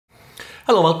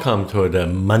Hello, welcome to the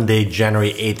Monday,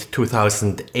 January 8th,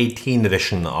 2018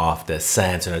 edition of the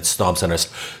SANS Internet Storm Center's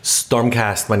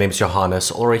Stormcast. My name is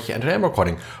Johannes Ulrich and today I'm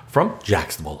recording from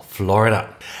Jacksonville,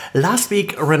 Florida. Last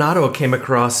week, Renato came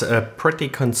across a pretty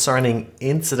concerning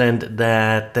incident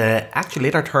that actually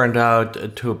later turned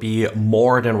out to be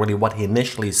more than really what he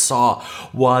initially saw.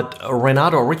 What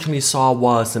Renato originally saw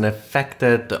was an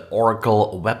affected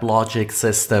Oracle Weblogic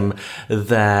system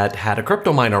that had a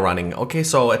Cryptominer running. Okay,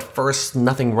 so at first,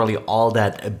 nothing really all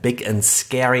that big and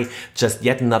scary, just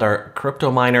yet another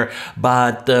Cryptominer.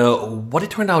 But what it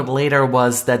turned out later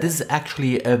was that this is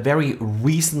actually a very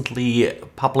recently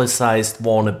publicized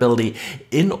vulnerability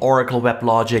in Oracle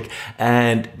Weblogic,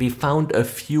 and we found a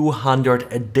few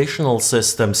hundred additional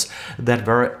systems that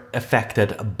were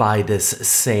affected by this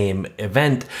same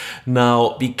event.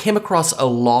 Now, we came across a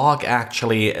log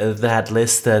actually that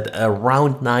listed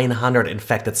around 900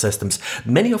 infected systems,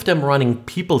 many of them running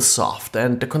PeopleSoft.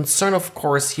 And the concern, of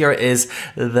course, here is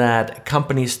that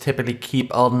companies typically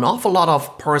keep an awful lot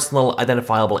of personal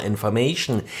identifiable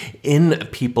information in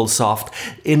PeopleSoft.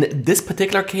 In this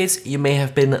particular case, you may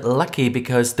have been lucky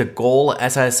because the goal,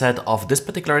 as I said, of this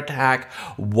particular attack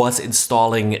was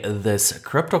installing this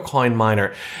cryptocoin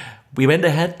miner. We went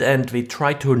ahead and we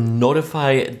tried to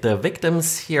notify the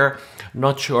victims here.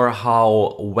 Not sure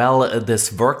how well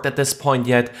this worked at this point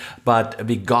yet, but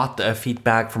we got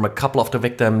feedback from a couple of the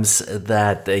victims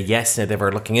that yes, they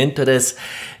were looking into this.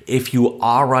 If you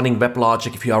are running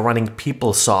Weblogic, if you are running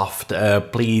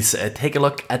PeopleSoft, please take a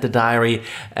look at the diary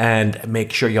and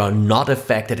make sure you're not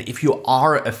affected. If you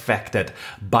are affected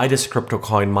by this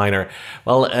cryptocoin miner,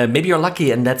 well, maybe you're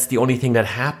lucky and that's the only thing that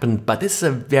happened, but this is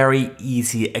a very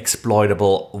easy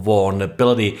exploitable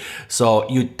vulnerability. So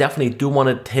you definitely do want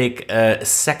to take a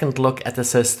second look at the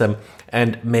system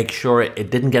and make sure it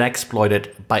didn't get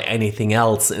exploited by anything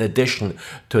else in addition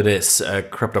to this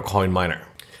cryptocoin miner.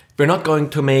 We're not going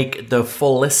to make the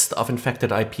full list of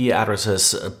infected IP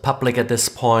addresses public at this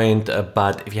point,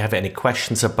 but if you have any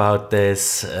questions about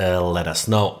this, let us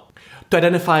know. To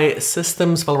identify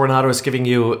systems, well, Renato is giving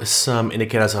you some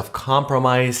indicators of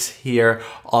compromise here.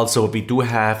 Also, we do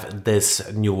have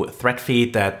this new threat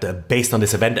feed that based on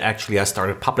this event, actually, I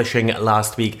started publishing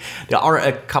last week. There are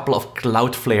a couple of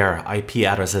Cloudflare IP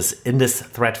addresses in this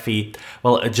threat feed.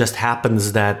 Well, it just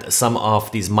happens that some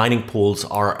of these mining pools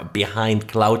are behind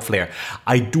Cloudflare.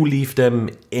 I do leave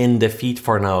them in the feed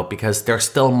for now because they're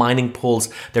still mining pools.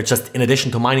 They're just in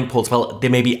addition to mining pools. Well, there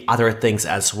may be other things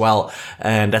as well.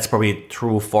 And that's probably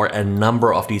true for a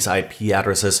number of these IP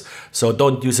addresses. So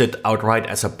don't use it outright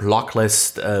as a block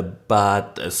list,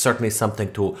 but certainly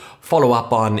something to follow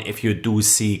up on if you do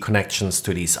see connections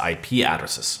to these IP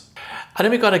addresses. And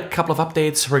then we got a couple of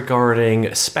updates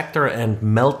regarding Spectre and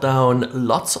Meltdown.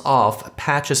 Lots of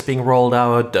patches being rolled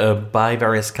out by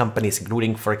various companies,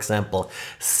 including, for example,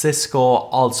 Cisco.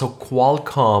 Also,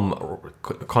 Qualcomm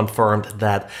confirmed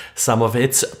that some of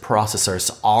its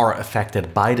processors are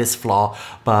affected by this flaw,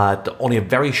 but only a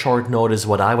very short notice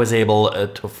what I was able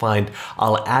to find.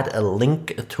 I'll add a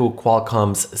link to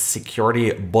Qualcomm's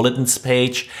security bulletins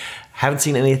page. Haven't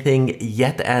seen anything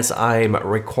yet as I'm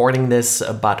recording this,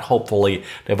 but hopefully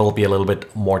there will be a little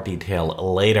bit more detail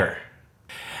later.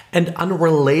 And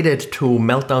unrelated to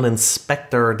Meltdown and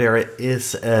Spectre, there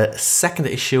is a second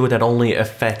issue that only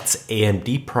affects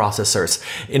AMD processors.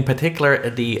 In particular,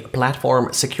 the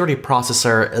platform security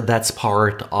processor that's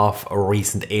part of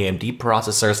recent AMD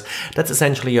processors. That's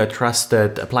essentially a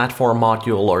trusted platform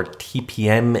module or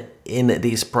TPM in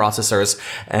these processors,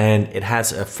 and it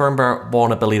has a firmware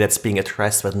vulnerability that's being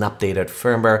addressed with an updated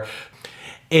firmware.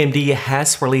 AMD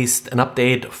has released an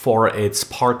update for its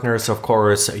partners. Of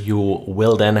course, you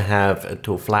will then have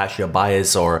to flash your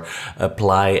BIOS or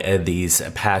apply these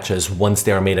patches once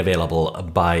they are made available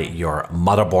by your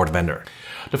motherboard vendor.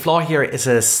 The flaw here is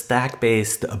a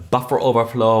stack-based buffer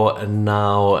overflow.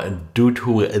 Now, due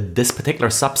to this particular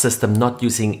subsystem not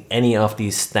using any of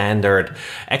these standard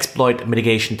exploit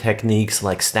mitigation techniques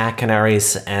like stack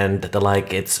canaries and the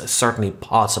like, it's certainly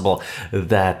possible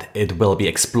that it will be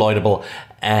exploitable,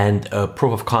 and a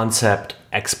proof of concept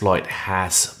exploit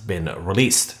has been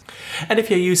released. And if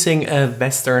you're using a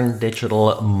Western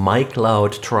Digital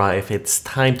MyCloud drive, it's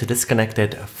time to disconnect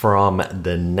it from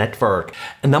the network.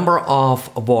 A number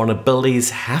of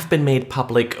vulnerabilities have been made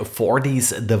public for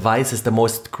these devices. The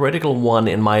most critical one,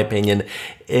 in my opinion,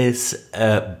 is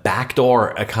a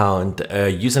backdoor account,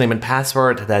 a username and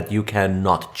password that you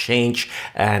cannot change,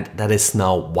 and that is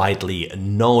now widely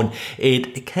known.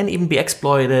 It can even be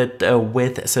exploited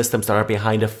with systems that are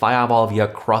behind a firewall via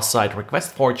cross-site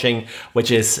request forging,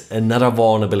 which is another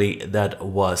vulnerability that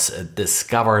was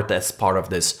discovered as part of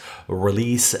this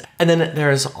release. And then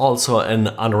there's also an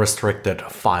unrestricted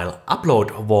file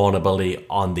upload vulnerability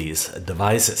on these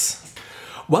devices.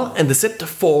 Well, and that's it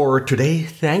for today.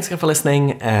 Thanks again for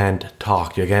listening, and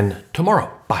talk to you again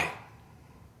tomorrow. Bye.